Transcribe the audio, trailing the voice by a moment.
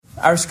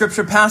Our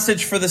scripture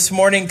passage for this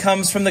morning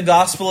comes from the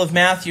Gospel of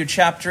Matthew,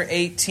 chapter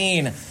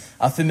 18,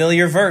 a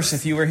familiar verse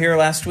if you were here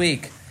last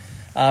week,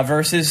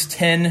 verses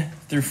 10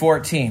 through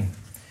 14.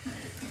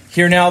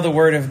 Hear now the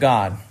word of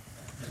God.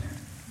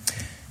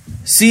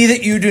 See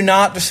that you do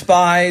not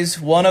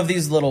despise one of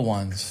these little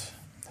ones,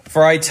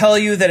 for I tell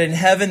you that in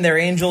heaven their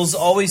angels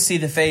always see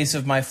the face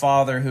of my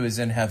Father who is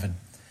in heaven.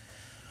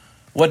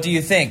 What do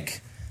you think?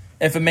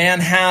 If a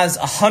man has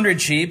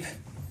 100 sheep,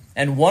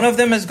 and one of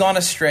them has gone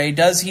astray,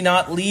 does he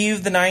not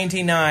leave the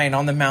 99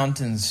 on the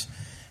mountains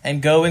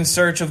and go in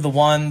search of the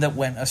one that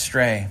went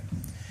astray?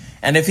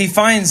 And if he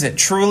finds it,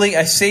 truly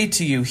I say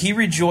to you, he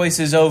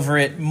rejoices over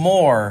it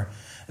more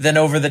than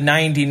over the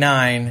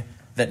 99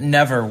 that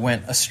never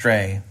went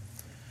astray.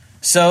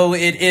 So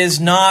it is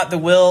not the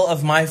will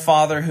of my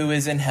Father who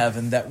is in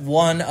heaven that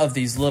one of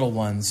these little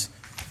ones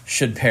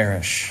should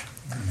perish.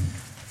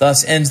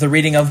 Thus ends the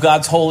reading of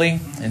God's holy,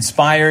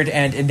 inspired,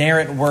 and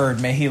inerrant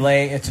word. May he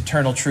lay its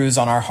eternal truths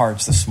on our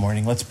hearts this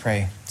morning. Let's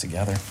pray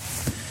together.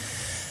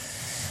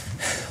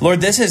 Lord,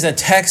 this is a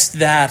text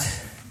that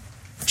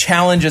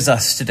challenges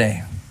us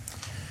today.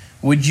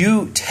 Would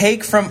you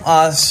take from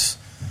us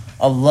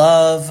a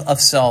love of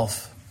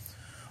self?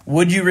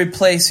 Would you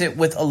replace it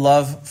with a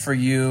love for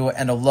you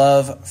and a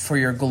love for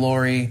your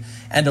glory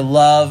and a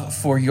love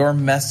for your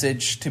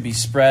message to be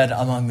spread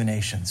among the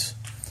nations?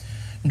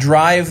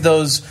 Drive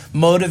those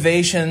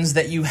motivations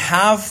that you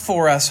have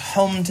for us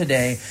home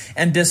today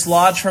and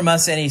dislodge from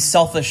us any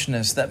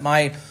selfishness that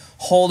might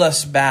hold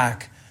us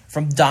back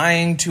from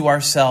dying to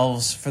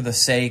ourselves for the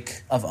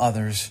sake of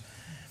others.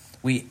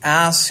 We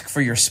ask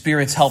for your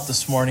Spirit's help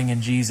this morning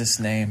in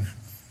Jesus' name.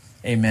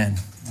 Amen.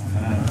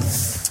 Amen.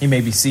 You may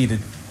be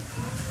seated.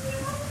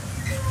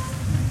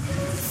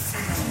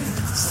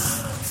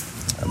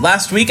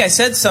 Last week I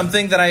said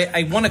something that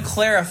I want to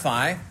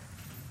clarify.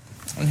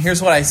 And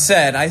here's what I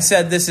said. I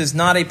said this is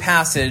not a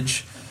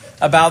passage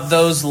about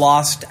those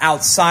lost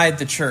outside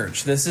the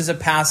church. This is a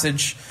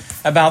passage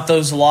about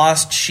those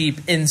lost sheep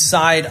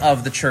inside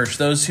of the church.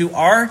 Those who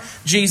are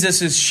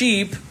Jesus'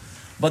 sheep,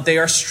 but they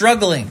are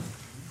struggling.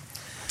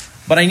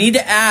 But I need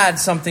to add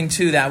something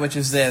to that, which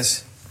is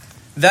this.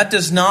 That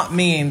does not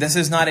mean this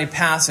is not a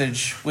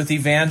passage with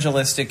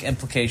evangelistic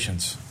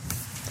implications.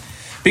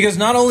 Because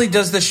not only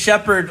does the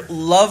shepherd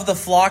love the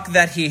flock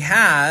that he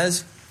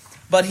has,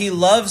 but he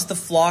loves the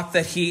flock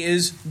that he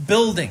is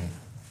building.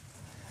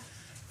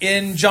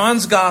 In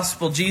John's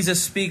gospel,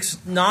 Jesus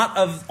speaks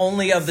not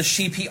only of the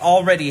sheep he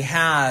already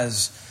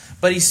has,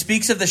 but he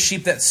speaks of the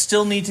sheep that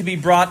still need to be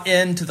brought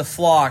into the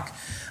flock.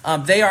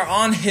 They are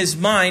on his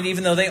mind,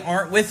 even though they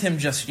aren't with him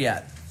just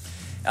yet.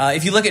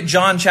 If you look at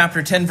John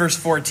chapter 10, verse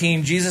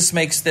 14, Jesus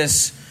makes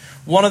this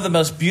one of the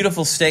most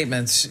beautiful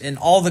statements in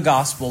all the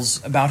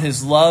gospels about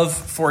his love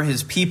for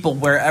his people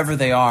wherever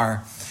they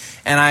are.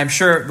 And I'm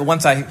sure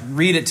once I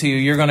read it to you,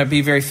 you're going to be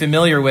very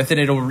familiar with it.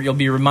 You'll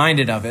be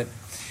reminded of it.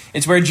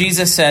 It's where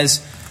Jesus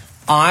says,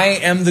 I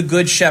am the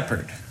good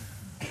shepherd.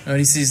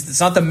 It's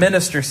not the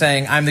minister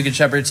saying, I'm the good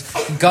shepherd.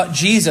 It's God,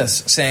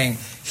 Jesus saying,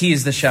 he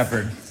is the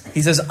shepherd.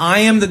 He says, I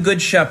am the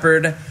good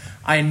shepherd.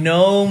 I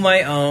know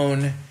my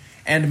own,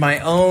 and my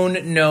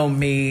own know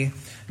me.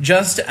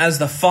 Just as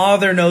the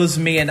Father knows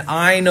me, and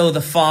I know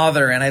the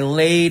Father, and I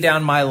lay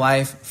down my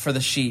life for the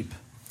sheep.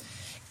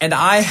 And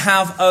I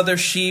have other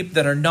sheep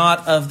that are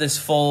not of this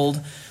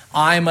fold.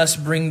 I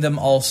must bring them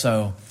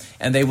also,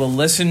 and they will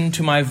listen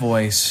to my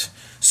voice.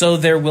 So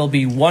there will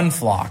be one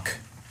flock,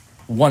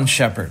 one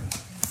shepherd.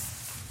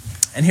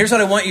 And here's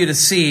what I want you to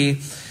see.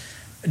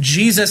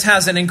 Jesus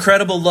has an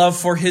incredible love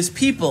for his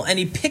people, and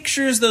he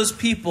pictures those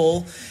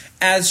people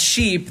as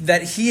sheep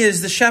that he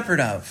is the shepherd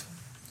of.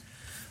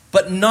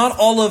 But not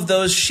all of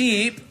those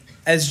sheep,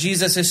 as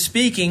Jesus is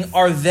speaking,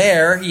 are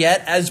there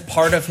yet as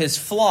part of his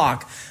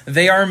flock.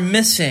 They are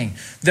missing.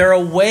 They're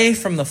away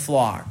from the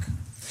flock.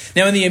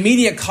 Now, in the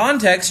immediate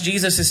context,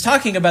 Jesus is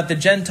talking about the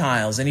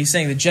Gentiles, and he's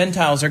saying the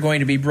Gentiles are going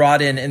to be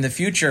brought in the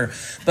future.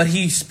 But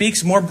he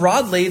speaks more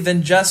broadly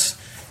than just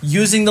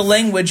using the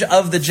language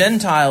of the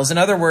Gentiles. In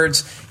other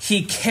words,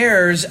 he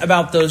cares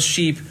about those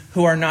sheep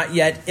who are not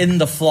yet in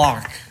the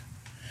flock.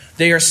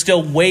 They are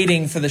still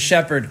waiting for the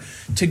shepherd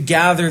to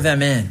gather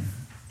them in.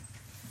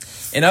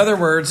 In other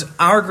words,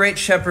 our great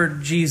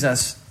shepherd,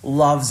 Jesus,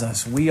 loves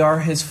us. We are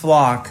his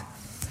flock.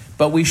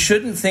 But we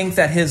shouldn't think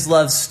that his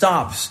love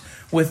stops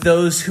with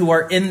those who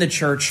are in the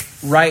church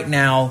right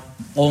now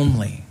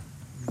only.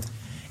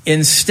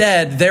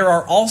 Instead, there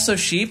are also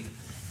sheep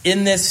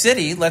in this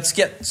city. Let's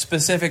get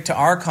specific to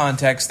our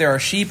context. There are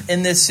sheep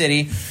in this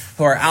city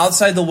who are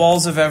outside the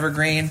walls of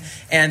Evergreen,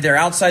 and they're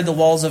outside the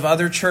walls of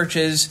other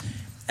churches,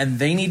 and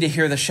they need to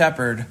hear the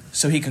shepherd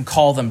so he can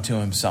call them to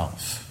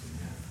himself.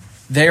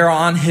 They are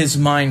on his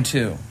mind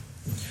too.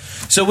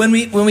 So when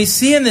we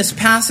see in this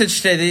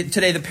passage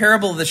today the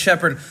parable of the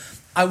shepherd,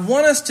 I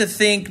want us to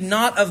think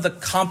not of the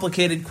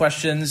complicated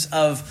questions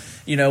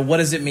of, what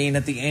does it mean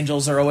that the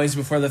angels are always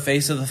before the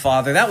face of the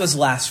Father? That was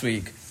last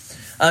week.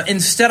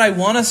 Instead, I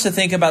want us to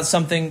think about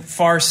something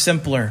far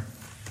simpler.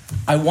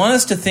 I want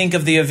us to think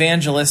of the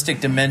evangelistic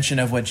dimension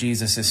of what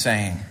Jesus is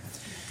saying.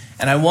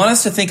 And I want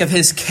us to think of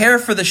his care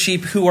for the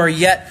sheep who are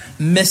yet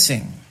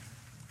missing.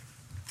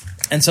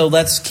 And so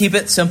let's keep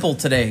it simple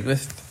today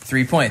with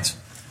 3 points.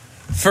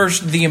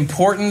 First, the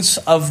importance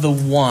of the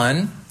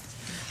one.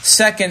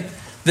 Second,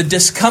 the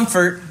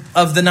discomfort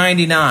of the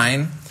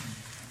 99.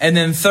 And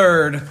then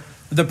third,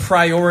 the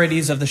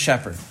priorities of the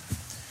shepherd.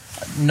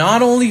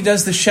 Not only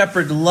does the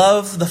shepherd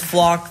love the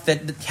flock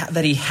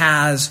that he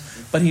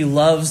has, but he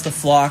loves the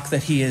flock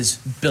that he is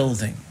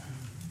building.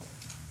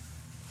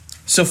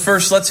 So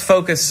first, let's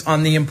focus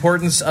on the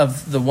importance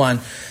of the one.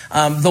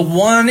 The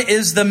one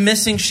is the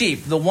missing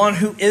sheep, the one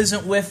who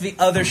isn't with the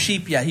other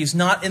sheep yet. He's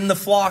not in the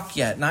flock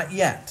yet, not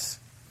yet.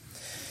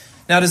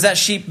 Now, how does that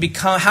sheep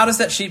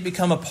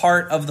become a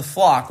part of the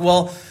flock?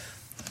 Well,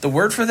 the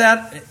word for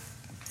that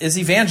is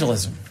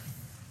evangelism,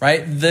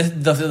 right?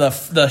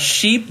 The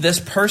sheep, this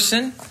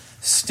person,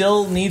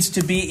 still needs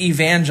to be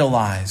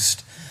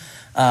evangelized.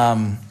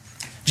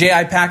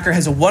 J.I. Packer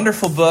has a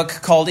wonderful book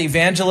called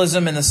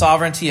Evangelism and the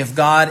Sovereignty of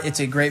God.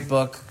 It's a great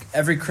book.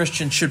 Every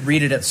Christian should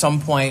read it at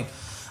some point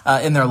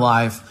in their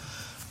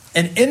life.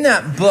 And in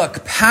that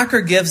book,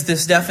 Packer gives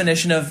this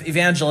definition of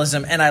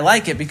evangelism, and I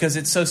like it because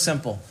it's so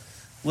simple.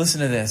 Listen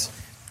to this.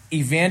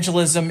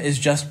 Evangelism is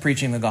just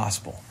preaching the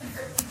gospel.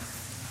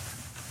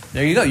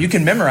 There you go. You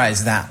can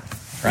memorize that,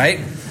 right?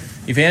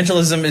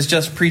 Evangelism is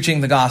just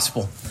preaching the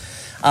gospel.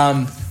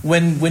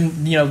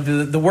 When you know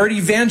the word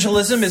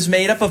evangelism is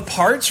made up of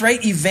parts,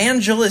 right?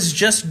 Evangel is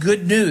just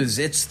good news.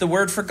 It's the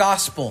word for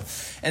gospel.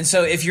 And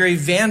so if you're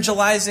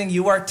evangelizing,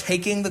 you are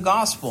taking the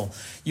gospel.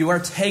 You are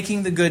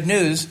taking the good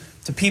news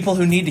to people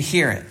who need to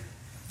hear it.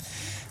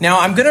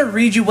 Now, I'm going to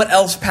read you what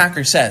else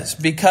Packer says,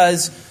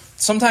 because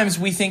sometimes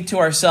we think to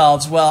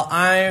ourselves, well,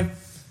 I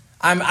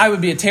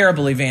would be a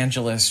terrible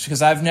evangelist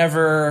because I've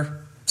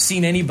never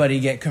seen anybody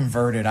get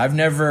converted. I've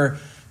never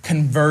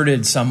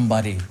converted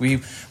somebody.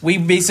 We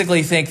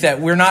basically think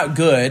that we're not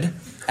good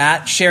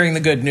at sharing the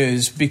good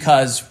news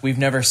because we've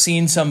never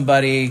seen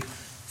somebody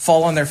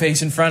fall on their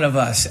face in front of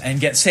us and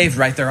get saved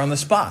right there on the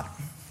spot,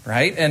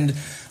 right? And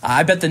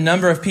I bet the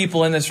number of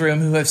people in this room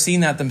who have seen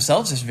that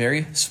themselves is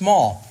very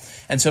small.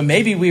 And so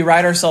maybe we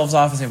write ourselves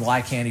off and say, well,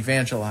 I can't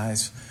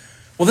evangelize.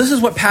 Well, this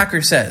is what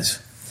Packer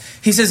says.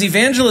 He says,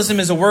 evangelism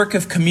is a work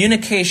of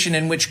communication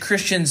in which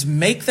Christians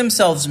make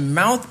themselves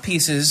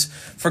mouthpieces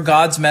for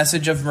God's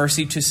message of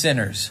mercy to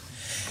sinners.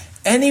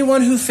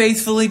 Anyone who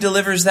faithfully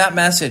delivers that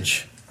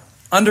message,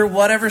 under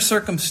whatever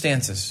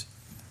circumstances,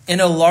 in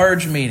a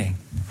large meeting,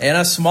 in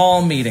a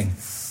small meeting,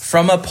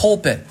 from a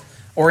pulpit,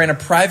 or in a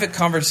private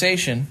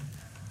conversation,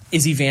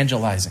 is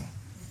evangelizing.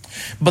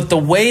 But the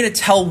way to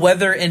tell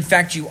whether, in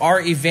fact, you are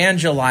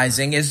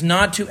evangelizing is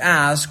not to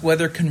ask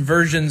whether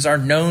conversions are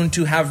known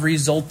to have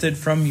resulted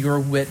from your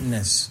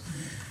witness.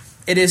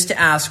 It is to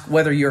ask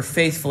whether you're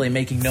faithfully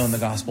making known the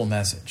gospel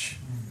message.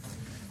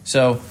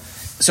 So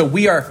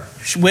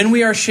when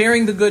we are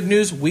sharing the good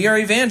news, we are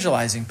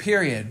evangelizing,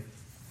 period.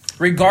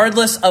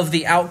 Regardless of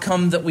the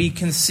outcome that we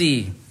can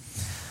see.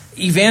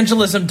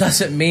 Evangelism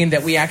doesn't mean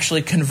that we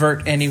actually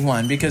convert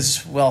anyone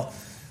because, well,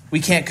 we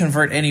can't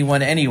convert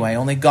anyone anyway.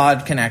 Only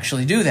God can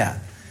actually do that.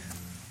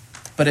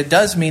 But it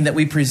does mean that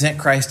we present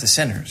Christ to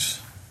sinners.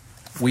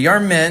 We are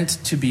meant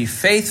to be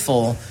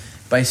faithful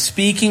by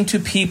speaking to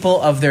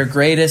people of their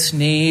greatest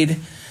need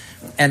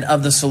and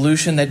of the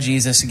solution that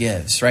Jesus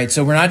gives, right?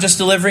 So we're not just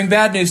delivering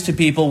bad news to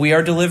people. We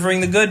are delivering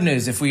the good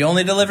news. If we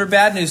only deliver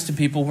bad news to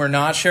people, we're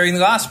not sharing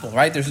the gospel,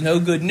 right? There's no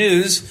good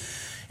news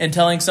in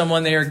telling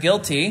someone they are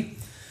guilty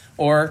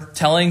or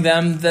telling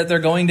them that they're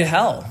going to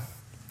hell.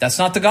 That's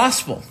not the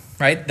gospel.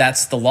 Right?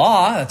 That's the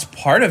law. That's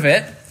part of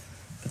it.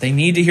 But they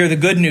need to hear the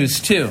good news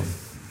too.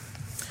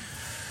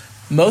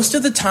 Most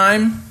of the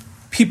time,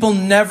 people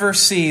never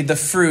see the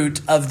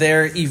fruit of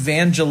their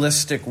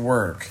evangelistic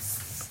work.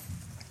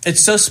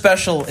 It's so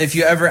special if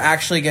you ever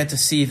actually get to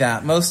see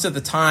that. Most of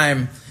the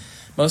time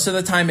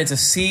it's a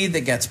seed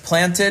that gets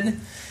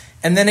planted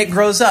and then it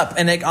grows up.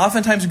 And it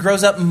oftentimes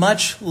grows up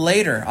much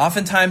later.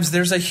 Oftentimes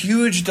there's a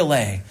huge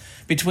delay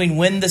between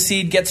when the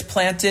seed gets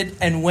planted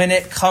and when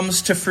it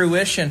comes to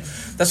fruition.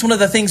 That's one of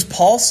the things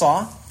Paul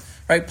saw,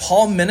 right?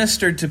 Paul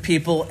ministered to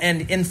people,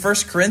 and in 1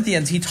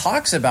 Corinthians, he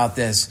talks about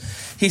this.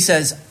 He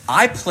says,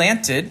 I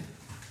planted,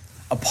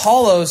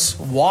 Apollos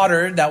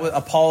watered.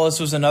 Apollos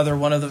was another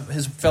one of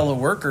his fellow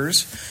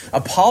workers.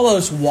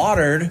 Apollos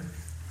watered,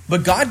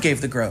 but God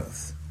gave the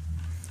growth.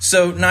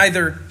 So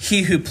neither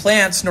he who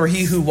plants nor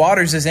he who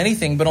waters is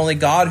anything, but only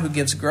God who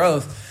gives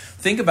growth.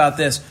 Think about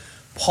this.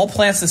 Paul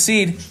plants the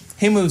seed.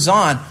 He moves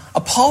on.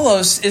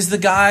 Apollos is the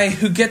guy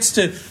who gets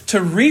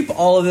to reap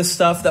all of this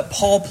stuff that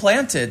Paul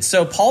planted.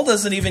 So Paul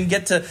doesn't even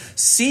get to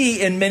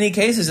see, in many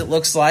cases, it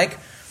looks like,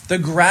 the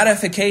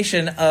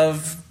gratification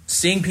of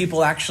seeing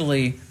people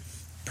actually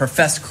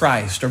profess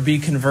Christ or be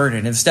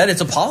converted. Instead,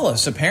 it's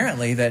Apollos,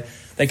 apparently, that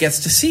gets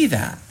to see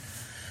that.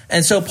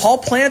 And so Paul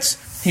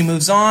plants, he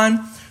moves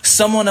on,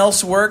 someone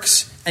else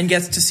works and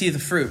gets to see the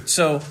fruit.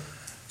 So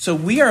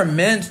we are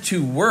meant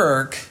to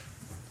work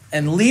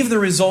and leave the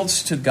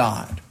results to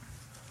God.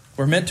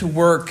 We're meant to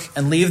work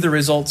and leave the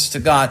results to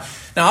God.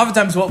 Now,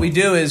 oftentimes what we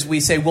do is we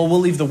say, well, we'll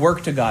leave the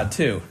work to God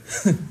too.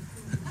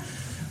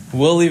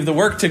 We'll leave the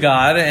work to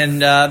God,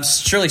 and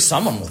surely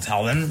someone will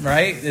tell them,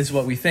 right, is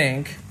what we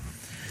think.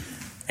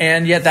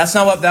 And yet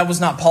that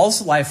was not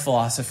Paul's life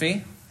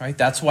philosophy, right?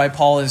 That's why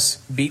Paul is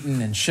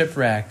beaten and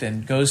shipwrecked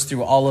and goes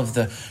through all of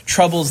the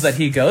troubles that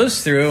he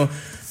goes through,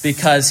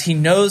 because he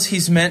knows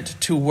he's meant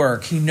to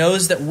work. He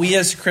knows that we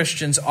as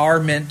Christians are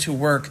meant to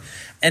work,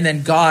 and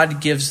then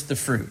God gives the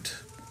fruit.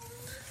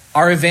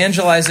 Our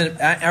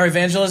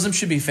evangelism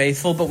should be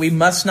faithful, but we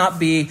must not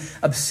be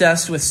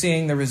obsessed with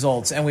seeing the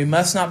results. And we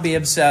must not be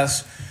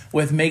obsessed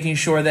with making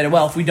sure that,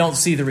 well, if we don't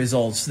see the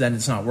results, then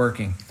it's not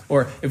working.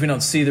 Or if we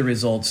don't see the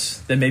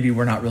results, then maybe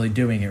we're not really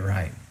doing it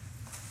right.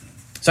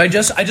 So I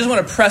just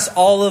want to press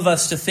all of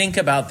us to think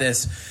about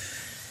this.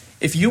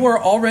 If you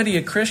are already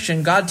a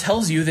Christian, God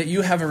tells you that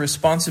you have a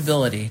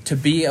responsibility to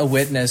be a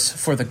witness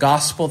for the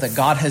gospel that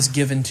God has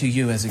given to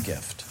you as a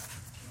gift.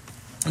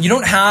 You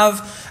don't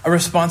have a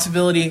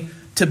responsibility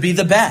to be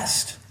the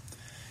best.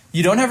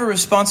 You don't have a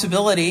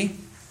responsibility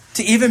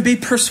to even be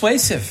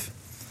persuasive.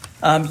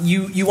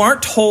 You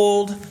aren't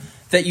told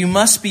that you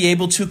must be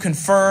able to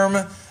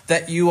confirm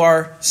that you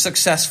are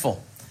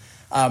successful.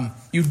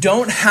 You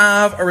don't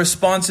have a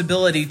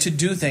responsibility to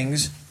do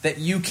things that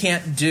you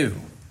can't do.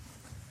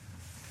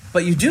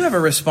 But you do have a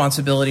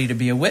responsibility to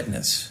be a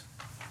witness.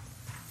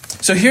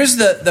 So here's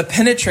the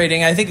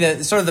penetrating, I think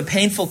the sort of the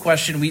painful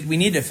question we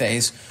need to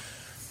face.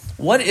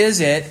 What is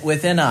it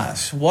within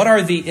us? What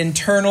are the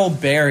internal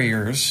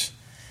barriers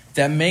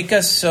that make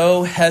us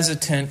so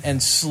hesitant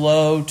and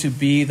slow to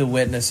be the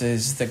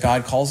witnesses that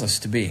God calls us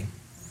to be?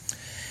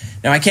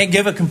 Now, I can't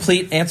give a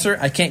complete answer.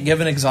 I can't give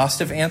an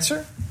exhaustive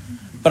answer.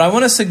 But I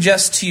want to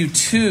suggest to you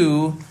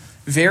two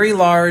very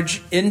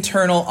large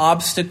internal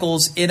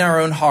obstacles in our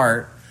own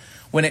heart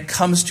when it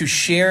comes to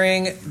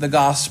sharing the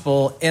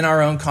gospel in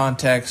our own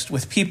context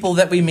with people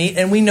that we meet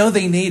and we know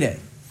they need it.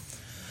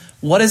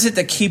 What is it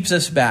that keeps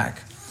us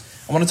back?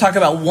 I want to talk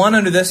about one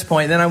under this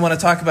point, then I want to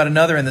talk about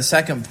another in the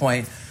second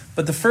point.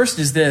 But the first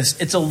is this: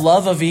 it's a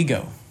love of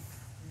ego.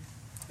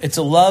 It's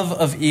a love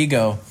of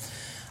ego.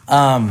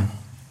 Our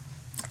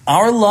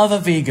love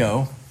of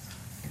ego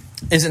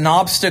is an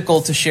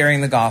obstacle to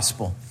sharing the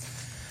gospel.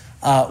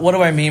 What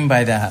do I mean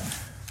by that?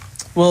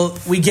 Well,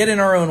 we get in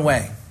our own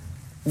way.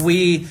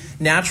 We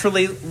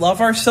naturally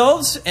love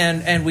ourselves,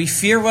 and we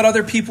fear what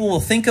other people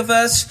will think of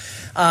us,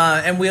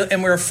 and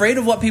we're afraid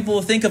of what people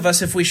will think of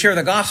us if we share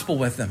the gospel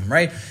with them,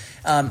 right?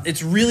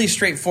 It's really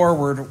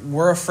straightforward.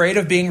 We're afraid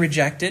of being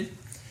rejected,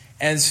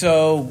 and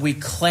so we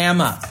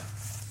clam up.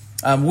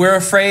 We're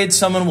afraid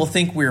someone will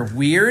think we're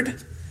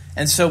weird,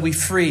 and so we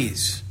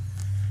freeze.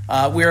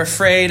 We're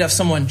afraid of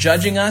someone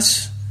judging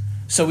us,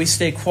 so we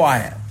stay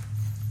quiet.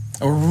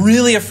 We're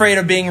really afraid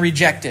of being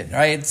rejected,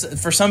 right?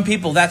 For some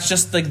people, that's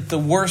just the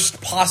worst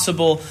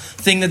possible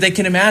thing that they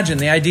can imagine,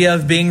 the idea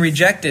of being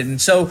rejected.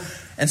 And so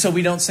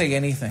we don't say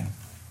anything.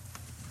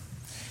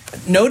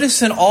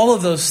 Notice in all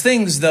of those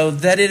things, though,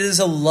 that it is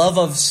a love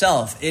of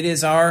self.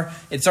 It's our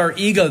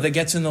ego that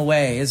gets in the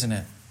way, isn't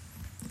it?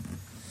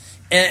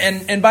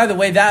 And by the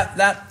way,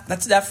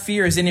 that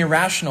fear is an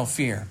irrational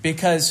fear,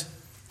 because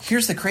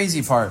here's the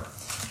crazy part.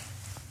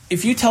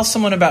 If you tell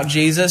someone about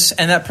Jesus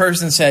and that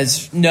person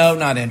says, no,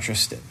 not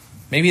interested.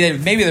 Maybe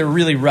they're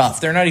really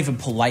rough. They're not even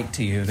polite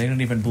to you. They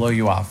don't even blow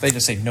you off. They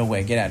just say, no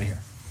way, get out of here.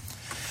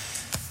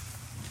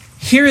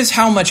 Here is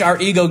how much our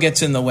ego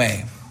gets in the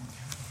way.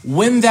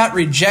 When that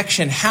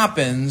rejection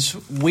happens,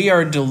 we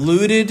are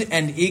deluded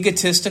and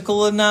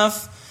egotistical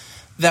enough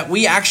that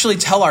we actually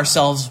tell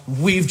ourselves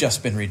we've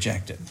just been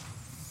rejected.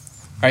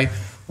 Right?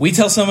 We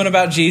tell someone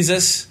about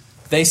Jesus,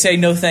 they say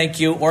no thank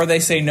you, or they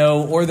say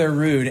no, or they're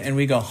rude, and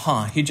we go,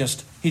 he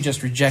just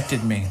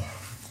rejected me.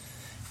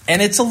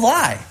 And it's a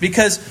lie,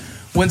 because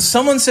when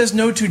someone says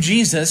no to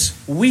Jesus,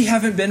 we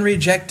haven't been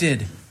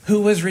rejected.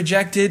 Who was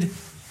rejected?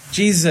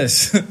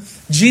 Jesus.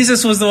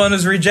 Jesus was the one who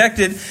was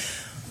rejected.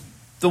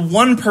 The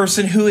one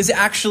person who is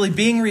actually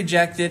being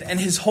rejected, and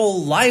his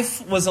whole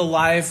life was a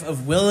life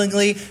of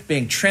willingly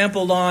being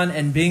trampled on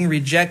and being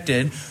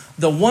rejected.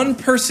 The one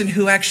person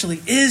who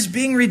actually is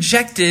being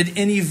rejected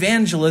in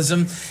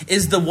evangelism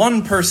is the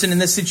one person in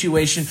this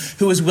situation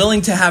who is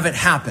willing to have it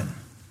happen,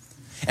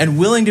 and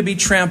willing to be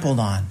trampled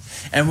on,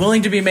 and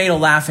willing to be made a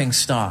laughing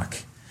stock.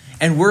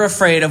 And we're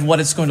afraid of what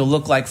it's going to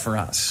look like for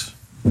us.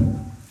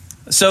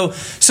 So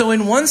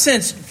in one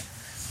sense,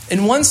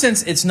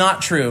 it's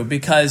not true,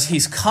 because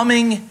he's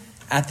coming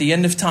at the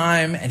end of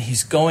time and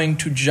he's going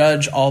to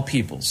judge all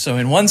people. So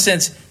in one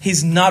sense,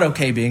 he's not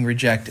okay being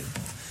rejected.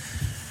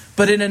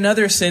 But in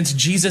another sense,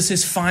 Jesus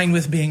is fine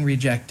with being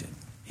rejected.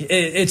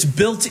 It's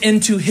built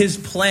into his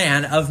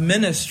plan of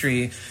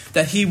ministry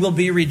that he will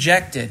be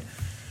rejected.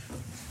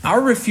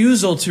 Our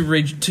refusal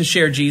to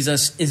share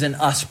Jesus is an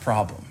us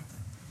problem.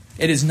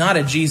 It is not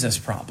a Jesus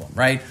problem,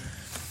 right?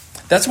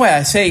 That's why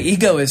I say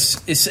ego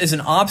is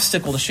an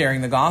obstacle to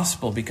sharing the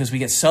gospel, because we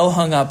get so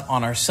hung up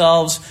on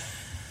ourselves.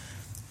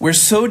 We're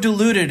so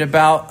deluded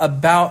about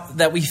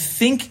that we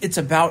think it's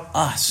about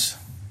us.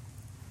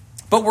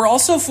 But we're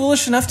also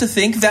foolish enough to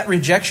think that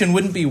rejection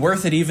wouldn't be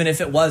worth it even if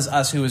it was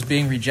us who was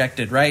being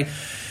rejected, right?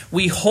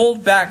 We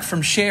hold back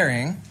from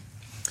sharing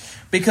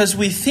because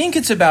we think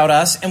it's about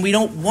us and we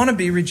don't want to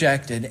be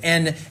rejected.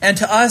 And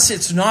to us,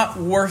 it's not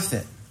worth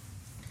it.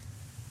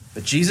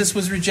 But Jesus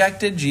was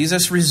rejected.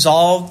 Jesus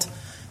resolved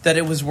that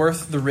it was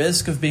worth the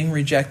risk of being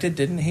rejected,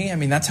 didn't he? I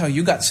mean, that's how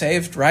you got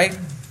saved, right?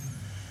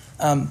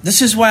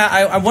 This is why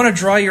I want to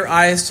draw your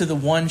eyes to the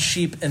one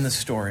sheep in the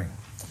story.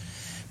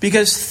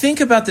 Because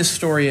think about this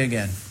story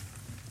again.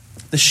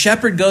 The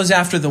shepherd goes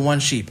after the one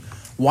sheep.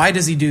 Why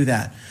does he do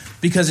that?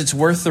 Because it's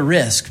worth the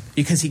risk.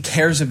 Because he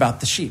cares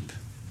about the sheep.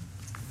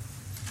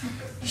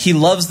 He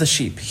loves the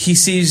sheep. He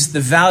sees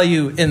the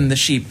value in the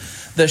sheep.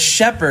 The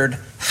shepherd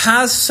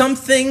has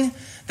something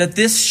that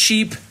this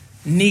sheep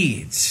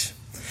needs.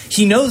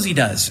 He knows he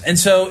does. And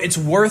so it's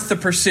worth the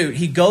pursuit.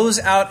 He goes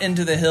out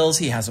into the hills.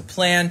 He has a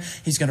plan.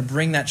 He's going to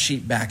bring that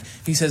sheep back.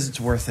 He says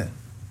it's worth it.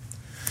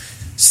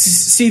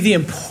 See, the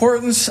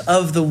importance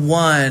of the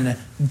one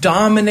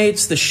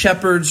dominates the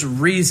shepherd's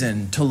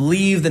reason to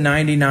leave the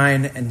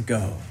 99 and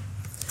go.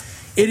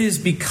 It is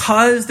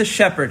because the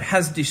shepherd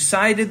has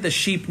decided the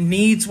sheep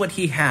needs what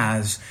he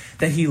has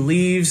that he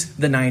leaves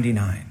the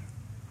 99.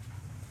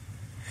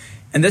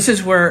 And this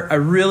is where I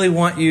really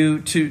want you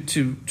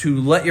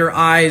to let your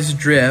eyes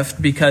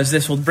drift, because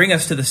this will bring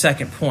us to the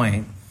second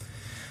point.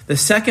 The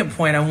second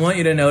point I want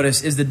you to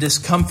notice is the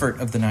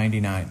discomfort of the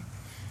 99.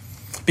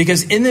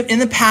 Because in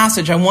the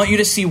passage, I want you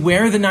to see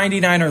where the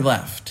 99 are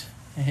left.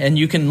 And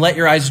you can let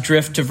your eyes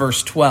drift to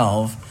verse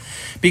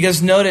 12.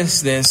 Because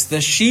notice this,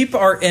 the sheep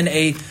are in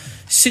a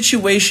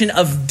situation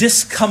of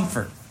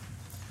discomfort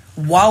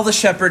while the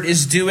shepherd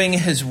is doing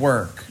his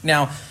work.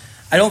 Now,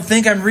 I don't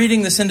think I'm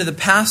reading this into the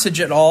passage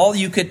at all.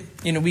 We could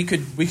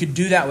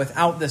do that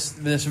without this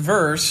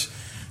verse.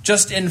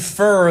 Just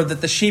infer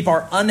that the sheep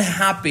are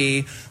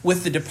unhappy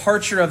with the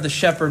departure of the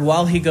shepherd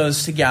while he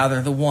goes to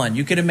gather the one.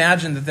 You could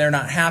imagine that they're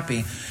not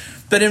happy.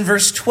 But in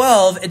verse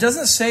 12, it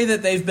doesn't say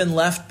that they've been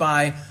left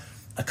by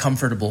a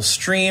comfortable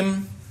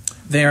stream.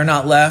 They are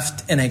not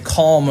left in a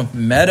calm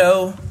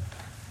meadow.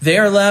 They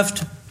are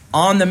left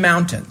on the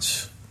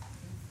mountains.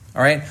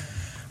 All right?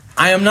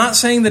 I am not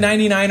saying the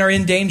 99 are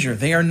in danger.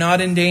 They are not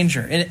in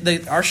danger.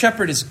 Our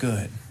shepherd is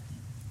good.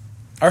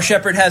 Our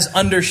shepherd has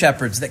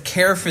under-shepherds that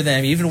care for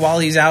them even while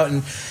he's out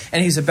and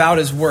he's about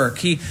his work.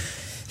 He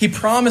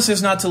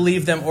promises not to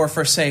leave them or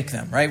forsake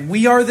them, right?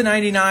 We are the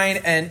 99,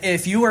 and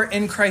if you are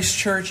in Christ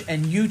Church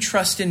and you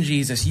trust in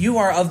Jesus, you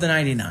are of the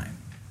 99.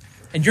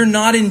 And you're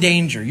not in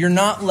danger. You're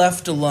not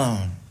left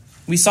alone.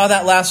 We saw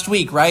that last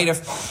week, right?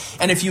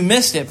 If you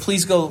missed it,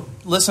 please go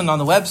listen on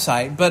the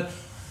website. But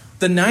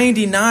the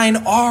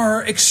 99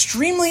 are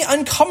extremely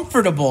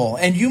uncomfortable,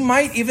 and you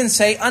might even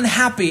say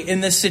unhappy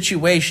in this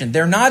situation.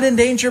 They're not in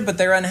danger, but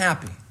they're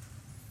unhappy.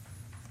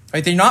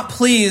 Right? They're not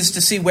pleased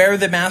to see where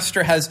the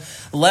master has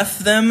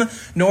left them,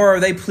 nor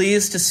are they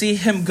pleased to see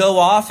him go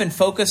off and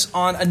focus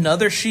on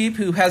another sheep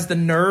who has the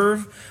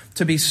nerve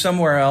to be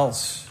somewhere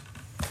else.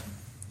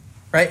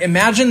 Right?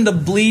 Imagine the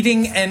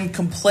bleating and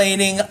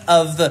complaining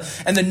and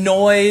the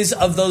noise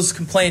of those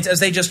complaints as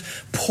they just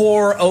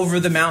pour over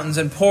the mountains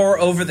and pour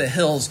over the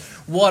hills.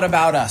 What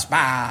about us?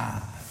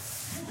 Bah.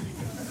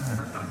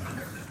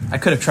 I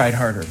could have tried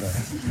harder, but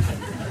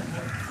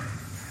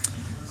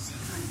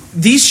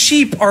these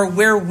sheep are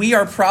where we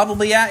are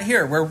probably at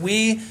here, where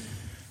we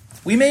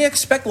may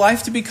expect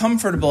life to be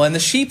comfortable, and the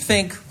sheep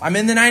think, I'm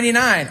in the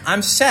 99,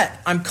 I'm set,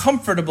 I'm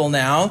comfortable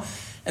now.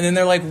 And then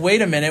they're like,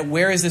 wait a minute,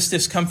 where is this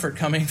discomfort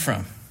coming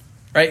from?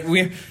 Right?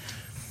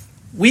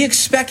 We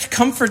expect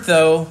comfort,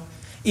 though,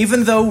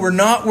 even though we're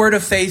not word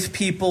of faith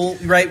people,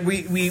 right?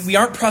 We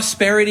aren't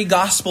prosperity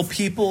gospel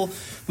people.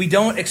 We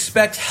don't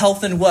expect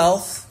health and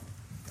wealth.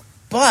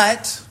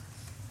 But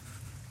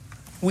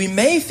we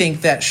may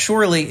think that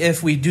surely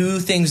if we do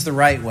things the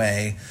right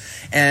way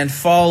and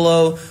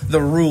follow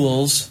the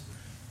rules,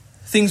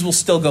 things will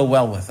still go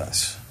well with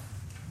us.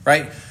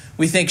 Right?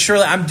 We think,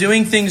 surely I'm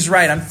doing things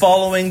right. I'm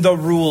following the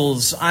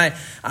rules. I'm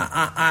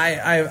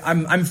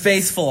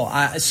faithful.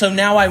 So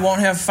now I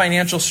won't have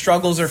financial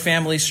struggles or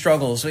family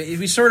struggles.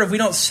 We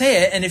don't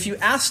say it. And if you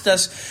asked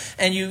us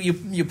and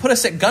you put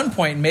us at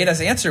gunpoint and made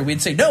us answer,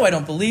 we'd say, no, I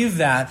don't believe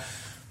that.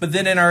 But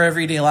then in our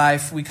everyday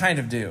life, we kind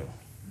of do.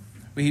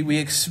 We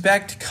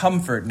expect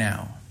comfort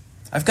now.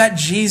 I've got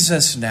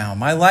Jesus now.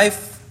 My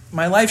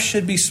life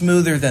should be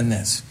smoother than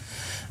this.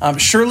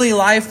 Surely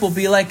life will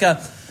be like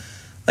a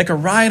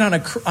ride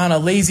on a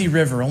lazy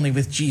river, only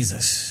with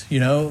Jesus. You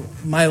know,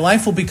 my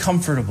life will be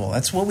comfortable.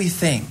 That's what we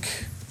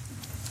think.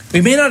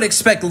 We may not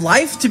expect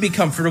life to be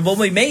comfortable.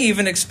 We may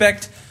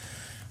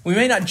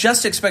not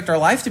just expect our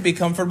life to be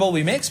comfortable.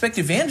 We may expect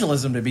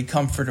evangelism to be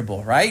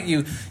comfortable, right?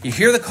 You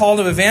hear the call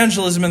to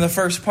evangelism in the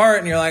first part,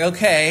 and you're like,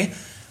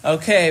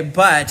 okay,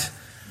 but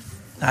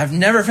I've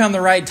never found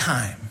the right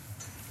time.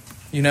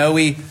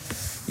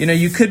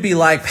 You could be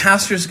like,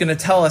 pastor's going to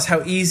tell us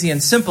how easy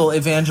and simple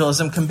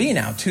evangelism can be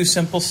now. 2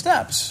 simple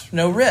steps,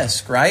 no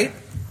risk, right?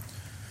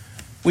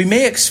 We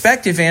may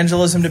expect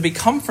evangelism to be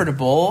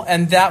comfortable,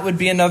 and that would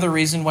be another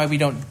reason why we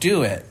don't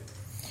do it.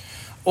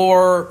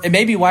 Or it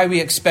may be why we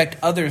expect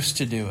others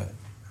to do it.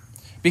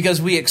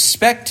 Because we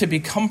expect to be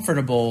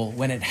comfortable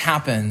when it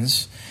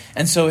happens.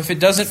 And so if it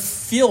doesn't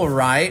feel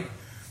right,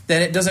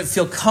 then it doesn't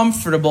feel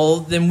comfortable,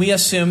 then we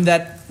assume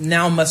that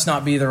now must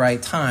not be the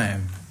right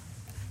time.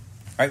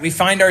 Right? We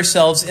find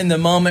ourselves in the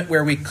moment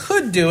where we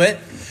could do it.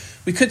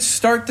 We could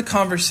start the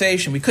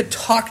conversation. We could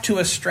talk to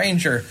a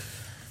stranger.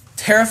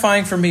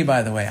 Terrifying for me,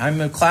 by the way.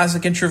 I'm a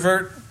classic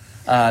introvert.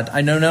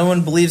 I know no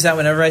one believes that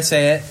whenever I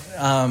say it.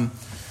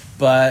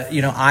 But,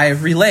 I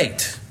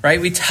relate,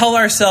 right? We tell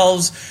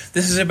ourselves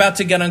this is about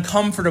to get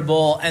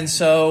uncomfortable, and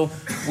so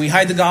we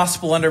hide the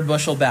gospel under a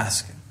bushel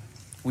basket.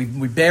 We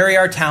bury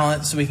our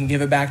talent so we can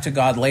give it back to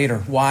God later.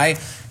 Why?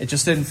 It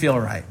just didn't feel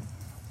right.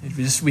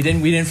 We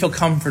didn't feel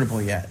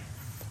comfortable yet.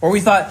 Or we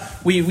thought,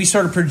 we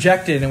sort of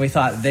projected and we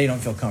thought they don't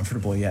feel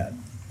comfortable yet.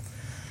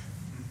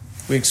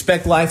 We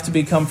expect life to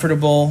be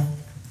comfortable.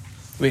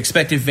 We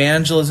expect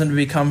evangelism to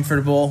be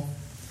comfortable.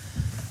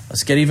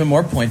 Let's get even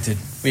more pointed.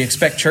 We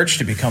expect church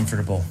to be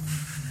comfortable,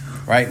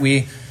 right?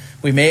 We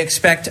may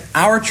expect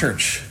our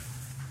church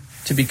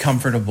to be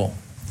comfortable.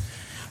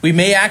 We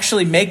may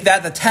actually make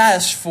that the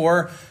test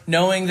for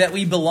knowing that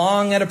we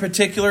belong at a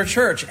particular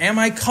church. Am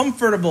I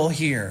comfortable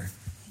here?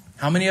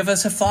 How many of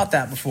us have thought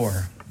that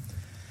before?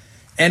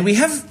 And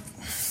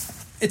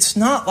it's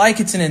not like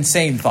it's an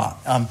insane thought.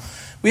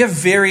 We have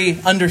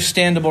very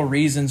understandable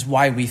reasons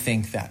why we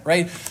think that,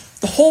 right?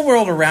 The whole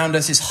world around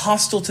us is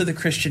hostile to the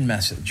Christian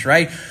message,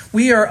 right?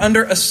 We are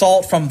under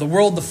assault from the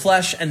world, the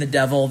flesh, and the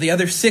devil, the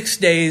other 6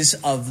 days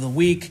of the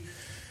week.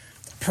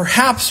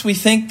 Perhaps we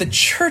think the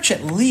church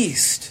at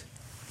least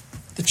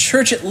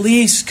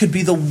could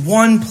be the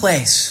one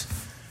place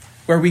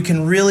where we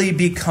can really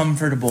be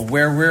comfortable,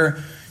 where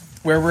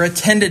we're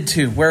attended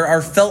to, where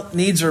our felt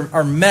needs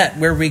are met,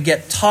 where we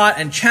get taught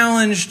and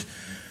challenged,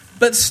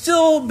 but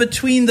still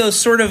between those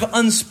sort of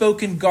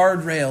unspoken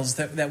guardrails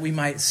that we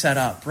might set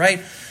up,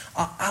 right?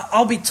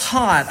 I'll be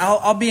taught,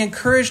 I'll be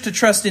encouraged to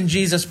trust in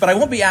Jesus, but I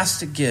won't be asked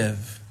to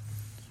give.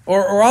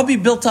 Or I'll be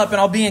built up and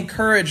I'll be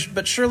encouraged,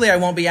 but surely I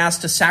won't be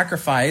asked to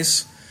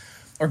sacrifice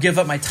or give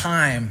up my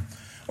time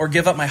or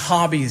give up my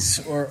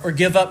hobbies or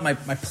give up my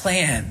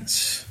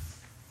plans.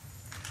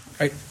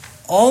 Right?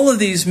 All of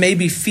these may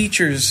be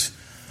features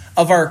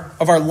of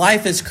our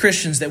life as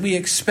Christians that we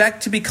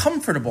expect to be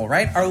comfortable,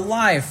 right? Our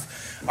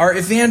life, our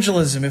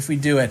evangelism if we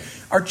do it,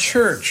 our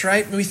church,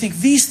 right? We think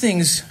these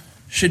things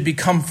should be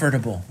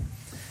comfortable.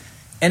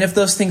 And if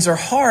those things are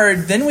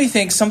hard, then we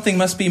think something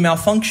must be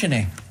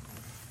malfunctioning.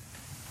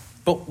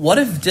 But what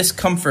if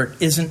discomfort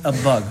isn't a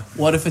bug?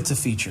 What if it's a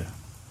feature?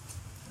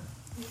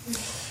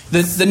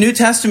 The New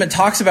Testament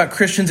talks about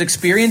Christians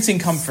experiencing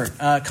comfort.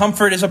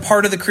 Comfort is a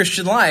part of the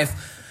Christian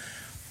life.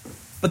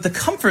 But the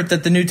comfort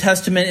that the New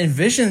Testament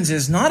envisions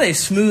is not a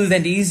smooth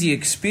and easy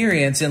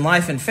experience in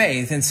life and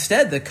faith.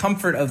 Instead, the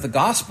comfort of the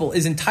gospel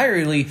is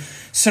entirely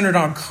centered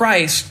on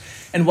Christ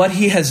and what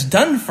he has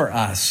done for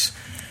us.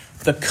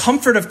 The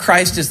comfort of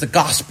Christ is the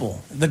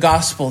gospel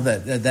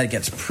that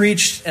gets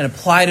preached and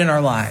applied in our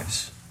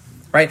lives,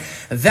 right?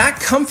 That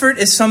comfort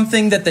is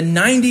something that the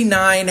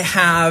 99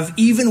 have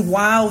even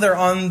while they're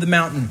on the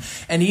mountain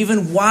and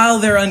even while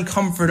they're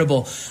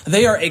uncomfortable.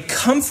 They are a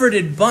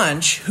comforted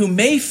bunch who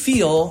may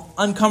feel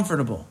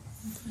uncomfortable,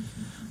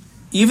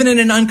 even in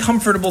an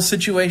uncomfortable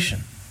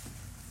situation.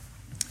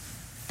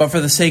 But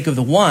for the sake of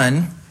the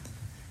one,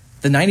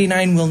 the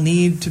 99 will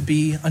need to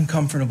be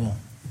uncomfortable.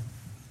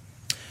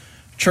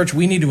 Church,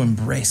 we need to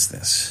embrace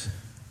this.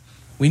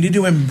 We need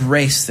to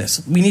embrace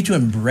this. We need to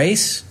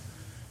embrace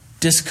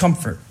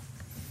discomfort.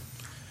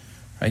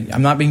 Right?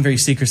 I'm not being very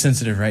seeker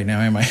sensitive right now,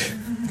 am I?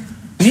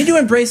 We need to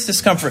embrace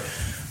discomfort.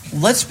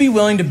 Let's be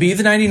willing to be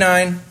the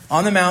 99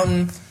 on the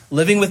mountain,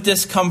 living with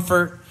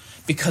discomfort,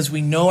 because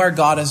we know our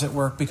God is at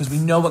work, because we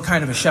know what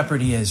kind of a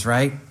shepherd he is,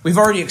 right? We've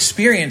already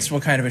experienced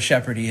what kind of a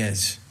shepherd he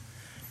is.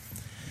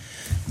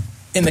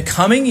 In the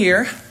coming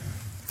year,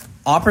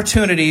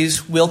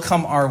 opportunities will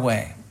come our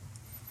way.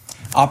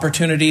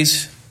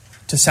 Opportunities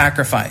to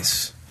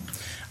sacrifice.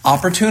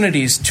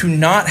 Opportunities to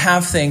not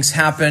have things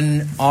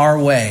happen our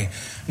way.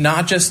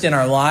 Not just in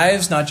our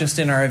lives, not just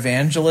in our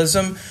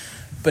evangelism,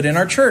 but in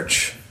our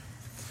church.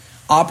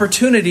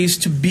 Opportunities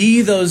to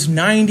be those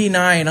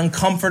 99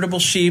 uncomfortable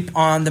sheep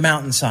on the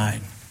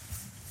mountainside.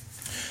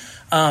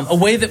 A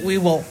way that we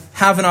will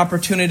have an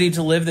opportunity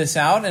to live this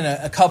out in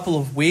a couple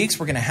of weeks,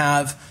 we're going to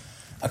have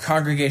a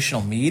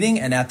congregational meeting.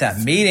 And at that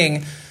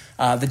meeting,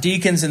 the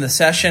deacons in the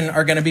session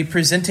are going to be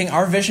presenting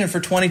our vision for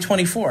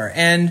 2024.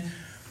 And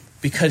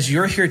because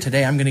you're here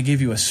today, I'm going to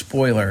give you a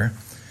spoiler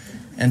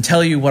and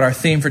tell you what our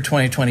theme for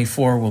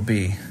 2024 will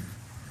be.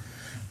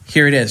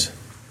 Here it is.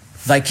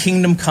 Thy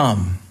kingdom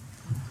come,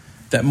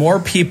 that more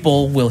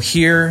people will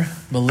hear,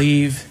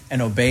 believe,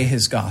 and obey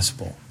his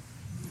gospel.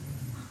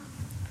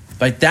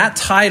 But that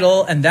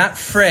title and that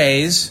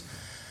phrase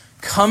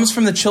comes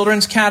from the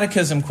Children's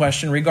Catechism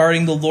question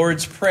regarding the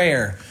Lord's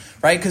Prayer,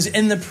 right? Because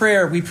in the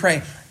prayer we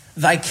pray,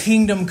 thy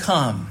kingdom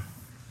come.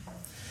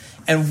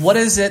 And what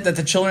is it that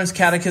the Children's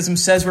Catechism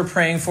says we're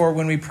praying for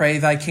when we pray,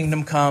 Thy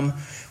kingdom come?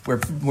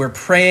 We're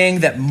praying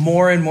that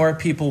more and more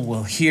people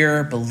will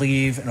hear,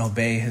 believe, and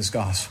obey his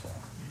gospel.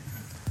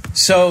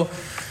 So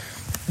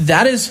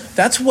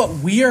that's what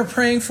we are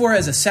praying for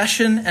as a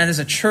session and as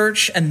a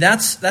church. And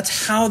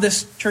that's how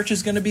this church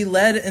is going to be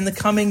led in the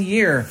coming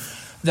year.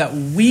 That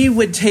we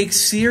would take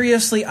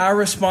seriously our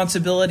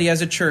responsibility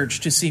as a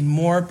church to see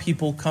more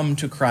people come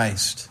to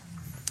Christ.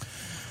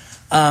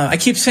 I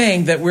keep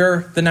saying that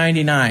we're the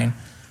 99.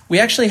 We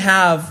actually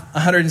have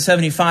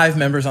 175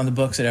 members on the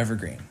books at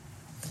Evergreen.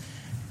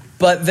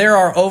 But there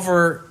are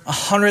over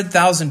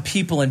 100,000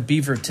 people in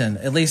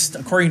Beaverton, at least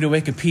according to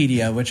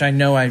Wikipedia, which I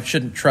know I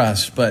shouldn't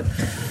trust. But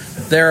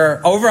there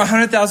are over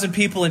 100,000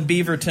 people in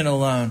Beaverton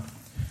alone.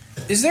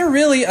 Is there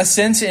really a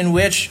sense in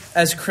which,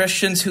 as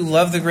Christians who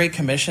love the Great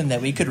Commission,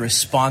 that we could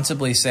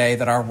responsibly say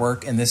that our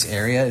work in this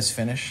area is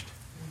finished?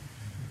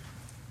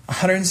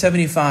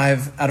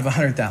 175 out of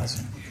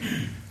 100,000.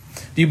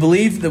 Do you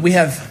believe that we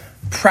have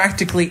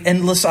practically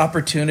endless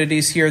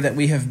opportunities here that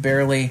we have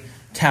barely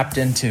tapped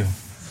into?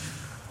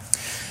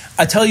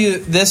 I tell you,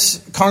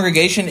 this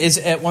congregation is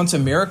at once a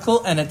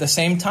miracle, and at the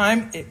same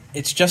time,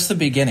 it's just the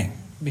beginning,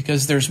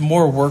 because there's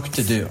more work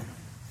to do.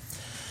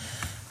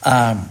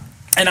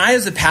 And I,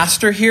 as a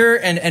pastor here,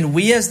 and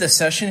we as the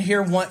session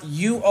here, want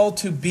you all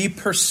to be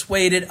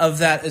persuaded of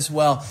that as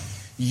well.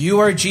 You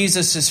are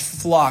Jesus'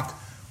 flock.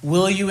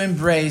 Will you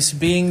embrace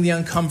being the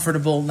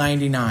uncomfortable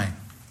 99?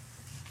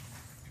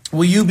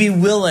 Will you be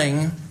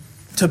willing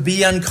to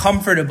be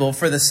uncomfortable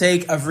for the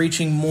sake of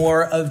reaching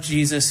more of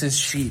Jesus'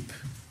 sheep?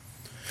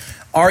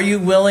 Are you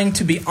willing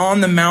to be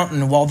on the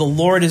mountain while the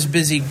Lord is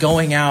busy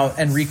going out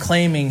and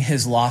reclaiming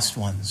his lost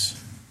ones?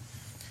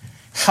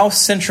 How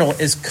central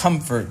is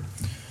comfort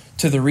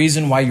to the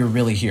reason why you're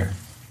really here?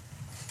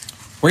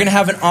 We're going to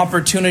have an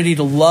opportunity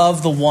to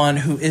love the one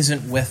who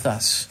isn't with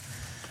us.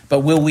 But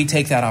will we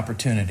take that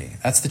opportunity?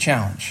 That's the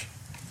challenge.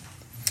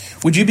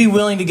 Would you be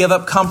willing to give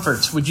up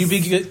comforts? Would you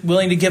be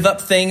willing to give up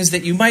things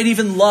that you might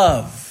even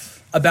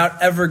love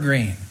about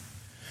Evergreen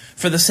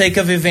for the sake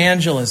of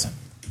evangelism,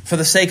 for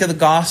the sake of the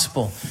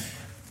gospel?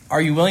 Are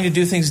you willing to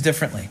do things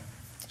differently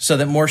so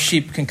that more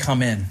sheep can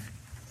come in?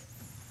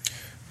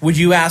 Would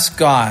you ask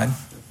God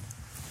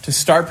to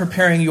start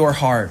preparing your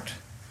heart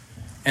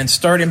and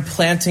start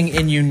implanting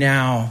in you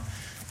now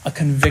a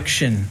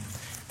conviction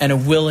and a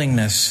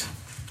willingness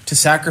to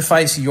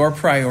sacrifice your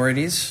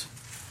priorities,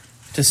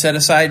 to set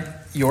aside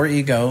your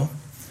ego,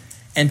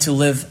 and to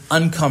live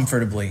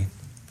uncomfortably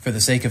for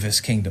the sake of his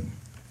kingdom?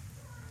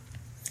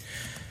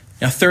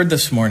 Now, third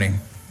this morning,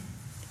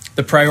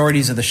 the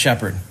priorities of the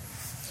shepherd.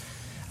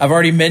 I've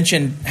already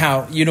mentioned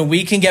how,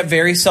 we can get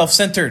very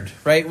self-centered,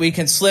 right? We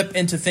can slip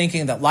into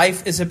thinking that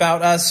life is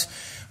about us.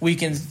 We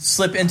can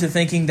slip into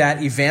thinking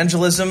that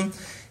evangelism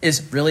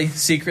is really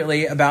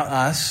secretly about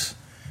us.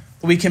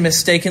 We can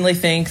mistakenly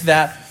think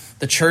that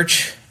the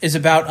church is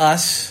about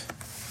us.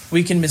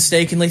 We can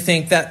mistakenly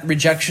think that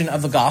rejection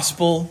of the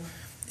gospel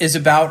is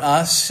about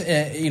us.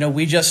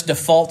 We just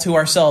default to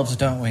ourselves,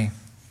 don't we?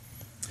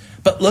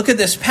 But look at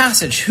this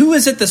passage. Who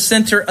is at the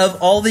center of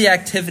all the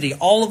activity,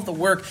 all of the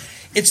work?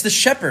 It's the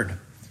shepherd,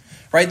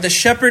 right? The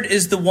shepherd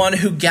is the one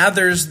who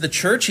gathers the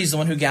church. He's the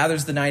one who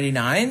gathers the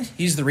 99.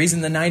 He's the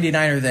reason the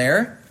 99 are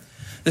there.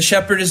 The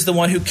shepherd is the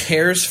one who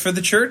cares for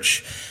the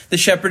church. The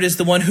shepherd is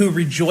the one who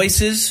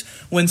rejoices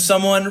when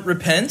someone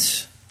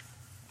repents.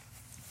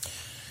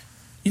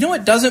 You know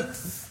what doesn't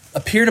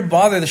appear to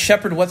bother the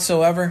shepherd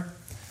whatsoever?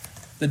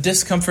 The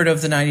discomfort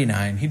of the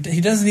 99.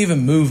 He doesn't even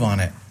move on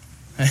it.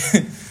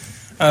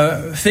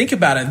 Think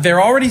about it.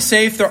 They're already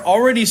safe. They're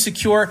already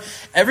secure.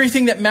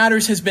 Everything that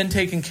matters has been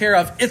taken care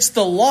of. It's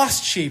the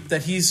lost sheep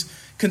that he's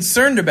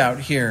concerned about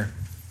here.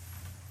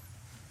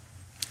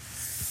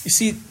 You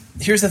see,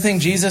 here's the thing.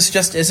 Jesus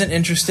just isn't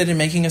interested in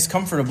making us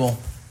comfortable.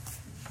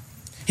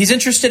 He's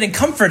interested in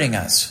comforting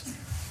us.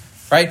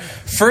 Right?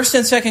 1st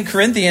and 2nd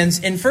Corinthians.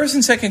 In 1st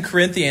and 2nd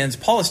Corinthians,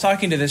 Paul is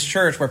talking to this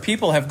church where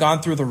people have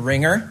gone through the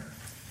ringer.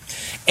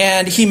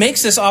 And he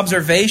makes this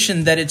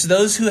observation that it's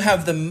those who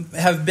have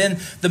been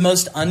the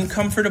most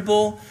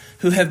uncomfortable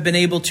who have been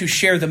able to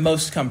share the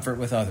most comfort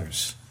with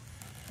others.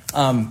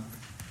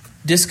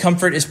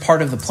 Discomfort is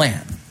part of the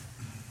plan.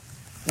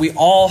 We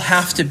all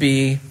have to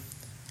be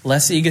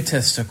less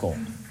egotistical,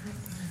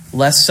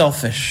 less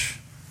selfish,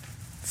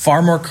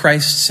 far more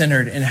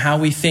Christ-centered in how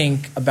we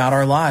think about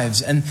our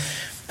lives. And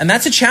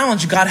that's a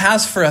challenge God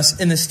has for us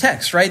in this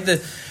text, right?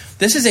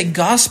 This is a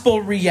gospel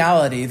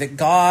reality that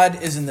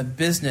God is in the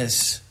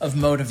business of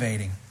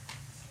motivating.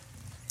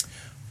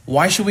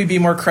 Why should we be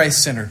more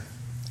Christ-centered?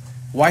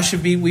 Why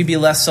should we be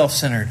less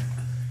self-centered?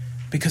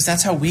 Because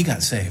that's how we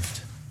got saved,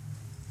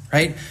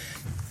 right?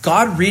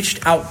 God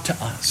reached out to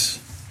us.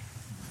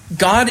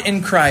 God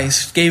in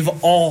Christ gave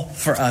all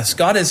for us.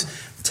 God has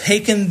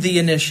taken the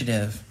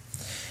initiative.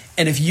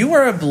 And if you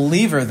are a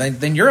believer,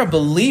 then you're a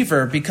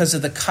believer because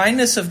of the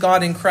kindness of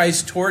God in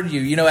Christ toward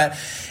you.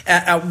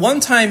 At one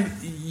time,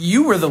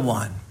 you were the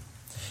one.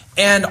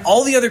 And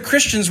all the other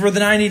Christians were the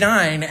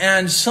 99.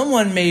 And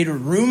someone made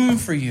room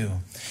for you.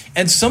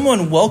 and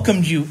someone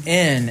welcomed you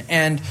in,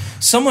 and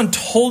someone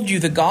told you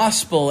the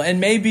gospel, and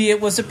maybe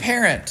it was a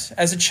parent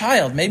as a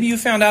child. Maybe you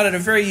found out at a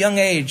very young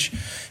age.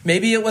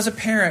 Maybe it was a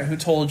parent who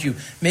told you.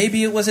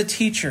 Maybe it was a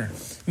teacher.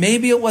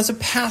 Maybe it was a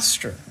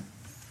pastor.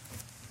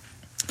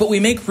 But we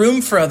make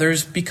room for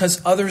others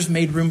because others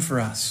made room for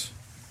us.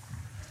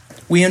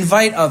 We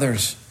invite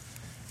others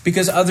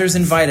because others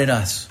invited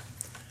us.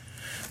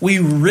 We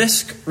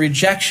risk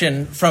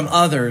rejection from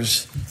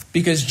others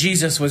because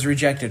Jesus was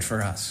rejected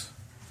for us.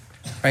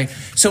 Right?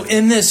 So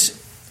in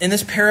this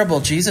parable,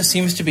 Jesus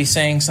seems to be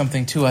saying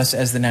something to us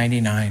as the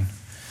 99.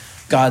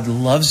 God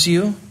loves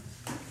you,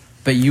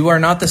 but you are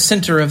not the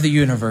center of the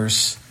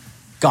universe.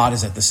 God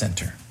is at the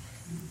center.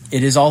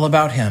 It is all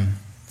about him.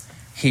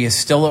 He is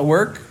still at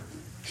work.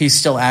 He's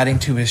still adding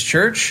to his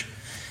church.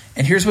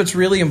 And here's what's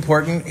really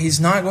important. He's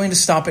not going to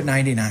stop at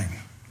 99.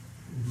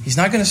 He's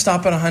not going to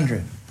stop at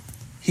 100.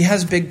 He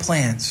has big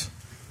plans.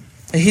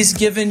 He's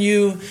given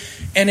you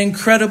an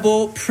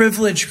incredible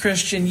privilege,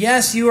 Christian.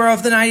 Yes, you are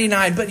of the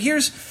 99, but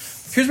here's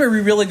where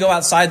we really go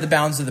outside the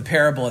bounds of the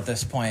parable at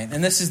this point.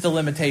 And this is the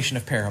limitation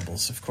of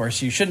parables, of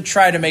course. You shouldn't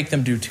try to make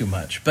them do too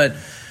much. But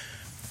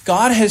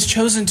God has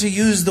chosen to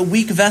use the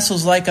weak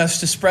vessels like us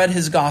to spread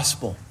his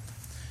gospel.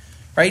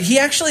 Right? He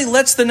actually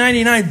lets the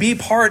 99 be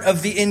part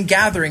of the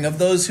ingathering of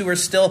those who are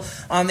still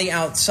on the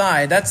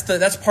outside.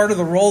 That's part of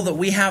the role that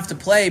we have to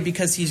play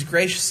because he's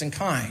gracious and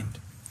kind.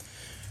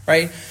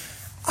 Right?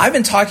 I've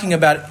been talking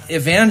about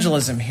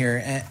evangelism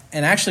here,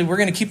 and actually we're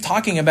going to keep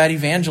talking about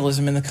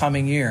evangelism in the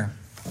coming year.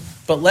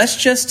 But let's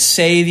just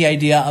say the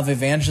idea of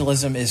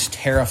evangelism is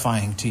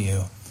terrifying to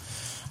you.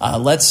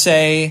 Let's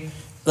say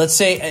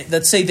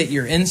that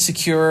you're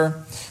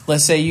insecure.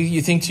 Let's say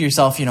you think to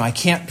yourself, I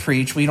can't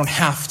preach. Well, you don't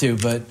have to,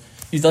 but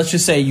let's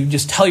just say you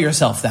just tell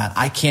yourself that.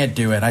 I can't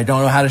do it. I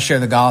don't know how to share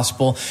the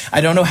gospel. I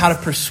don't know how to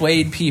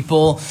persuade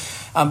people.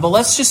 But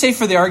let's just say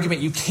for the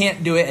argument, you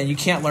can't do it and you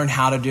can't learn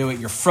how to do it.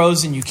 You're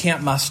frozen. You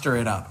can't muster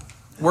it up.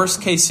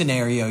 Worst case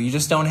scenario, you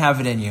just don't have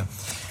it in you.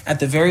 At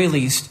the very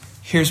least,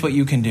 here's what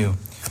you can do.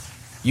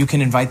 You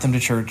can invite them to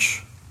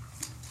church.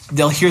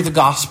 They'll hear the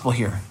gospel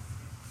here.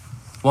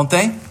 Won't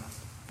they?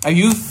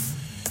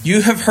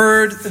 You have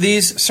heard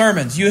these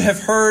sermons. You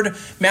have heard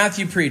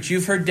Matthew preach.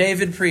 You've heard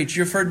David preach.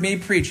 You've heard me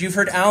preach. You've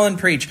heard Alan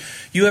preach.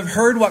 You have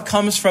heard what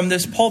comes from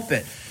this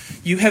pulpit.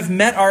 You have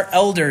met our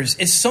elders.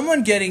 Is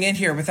someone getting in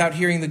here without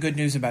hearing the good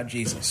news about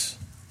Jesus?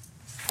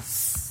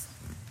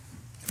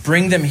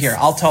 Bring them here.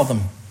 I'll tell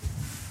them.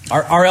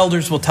 Our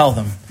elders will tell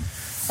them.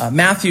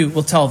 Matthew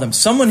will tell them.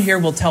 Someone here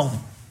will tell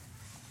them.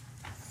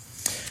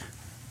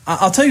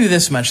 I'll tell you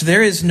this much.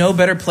 There is no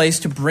better place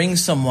to bring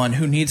someone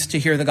who needs to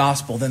hear the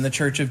gospel than the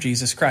Church of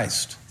Jesus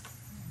Christ.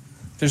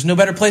 There's no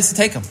better place to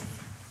take them.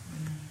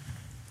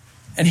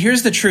 And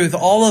here's the truth.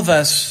 All of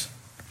us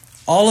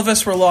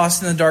were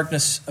lost in the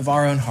darkness of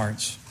our own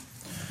hearts.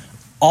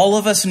 All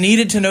of us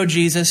needed to know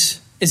Jesus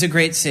is a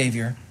great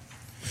Savior.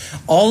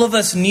 All of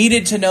us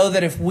needed to know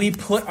that if we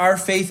put our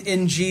faith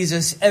in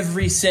Jesus,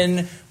 every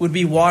sin would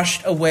be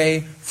washed away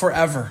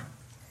forever.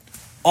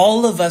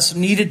 All of us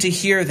needed to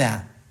hear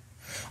that.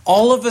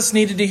 All of us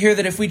needed to hear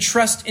that if we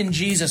trust in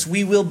Jesus,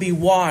 we will be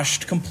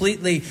washed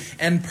completely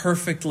and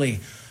perfectly.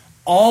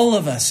 All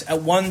of us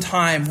at one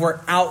time were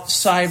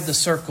outside the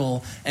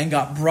circle and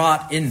got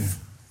brought in.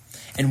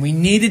 And we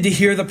needed to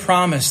hear the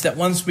promise that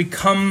once we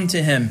come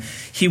to him,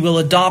 he will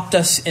adopt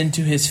us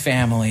into his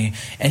family,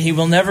 and he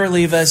will never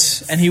leave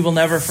us, and he will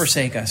never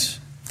forsake us.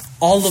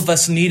 All of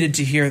us needed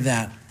to hear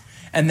that.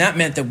 And that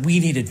meant that we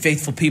needed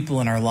faithful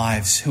people in our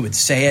lives who would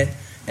say it,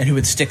 and who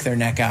would stick their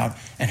neck out,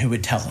 and who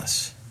would tell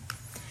us.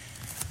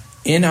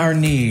 In our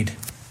need,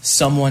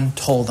 someone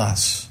told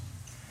us.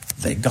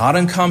 They got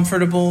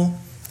uncomfortable,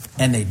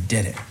 and they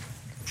did it.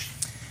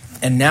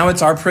 And now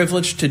it's our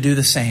privilege to do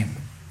the same.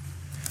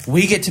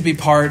 We get to be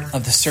part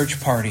of the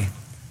search party,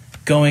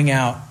 going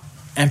out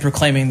and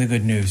proclaiming the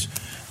good news.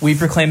 We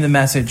proclaim the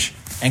message,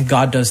 and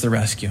God does the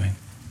rescuing.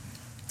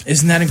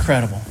 Isn't that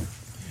incredible?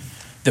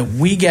 That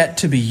we get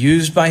to be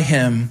used by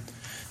him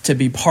to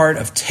be part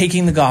of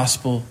taking the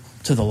gospel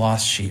to the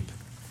lost sheep.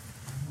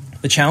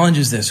 The challenge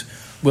is this.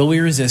 Will we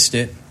resist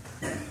it,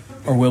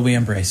 or will we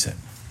embrace it?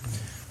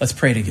 Let's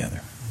pray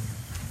together.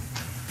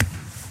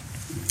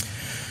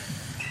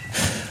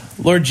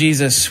 Lord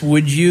Jesus,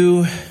 would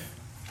you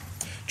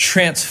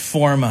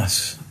transform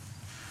us,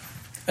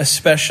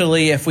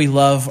 especially if we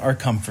love our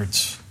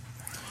comforts?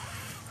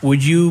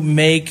 Would you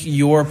make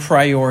your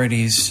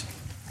priorities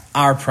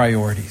our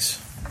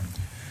priorities?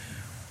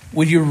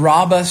 Would you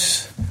rob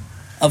us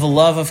of a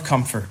love of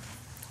comfort?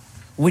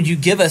 Would you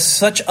give us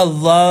such a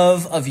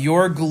love of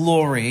your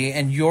glory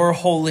and your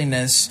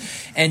holiness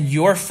and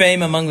your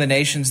fame among the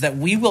nations that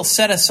we will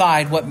set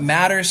aside what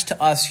matters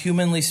to us,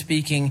 humanly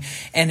speaking,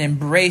 and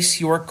embrace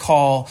your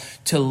call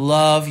to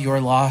love your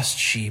lost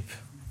sheep,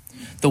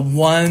 the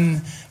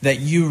one that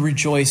you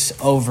rejoice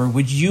over?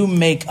 Would you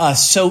make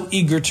us so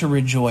eager to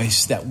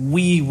rejoice that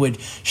we would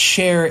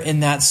share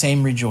in that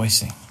same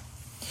rejoicing?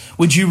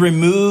 Would you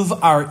remove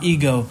our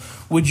ego?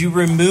 Would you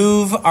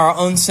remove our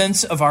own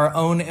sense of our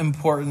own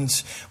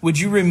importance? Would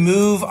you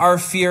remove our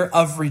fear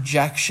of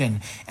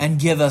rejection and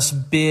give us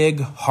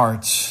big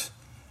hearts,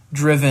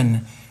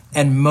 driven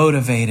and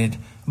motivated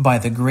by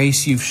the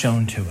grace you've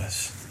shown to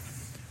us?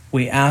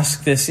 We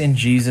ask this in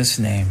Jesus'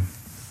 name.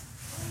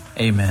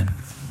 Amen.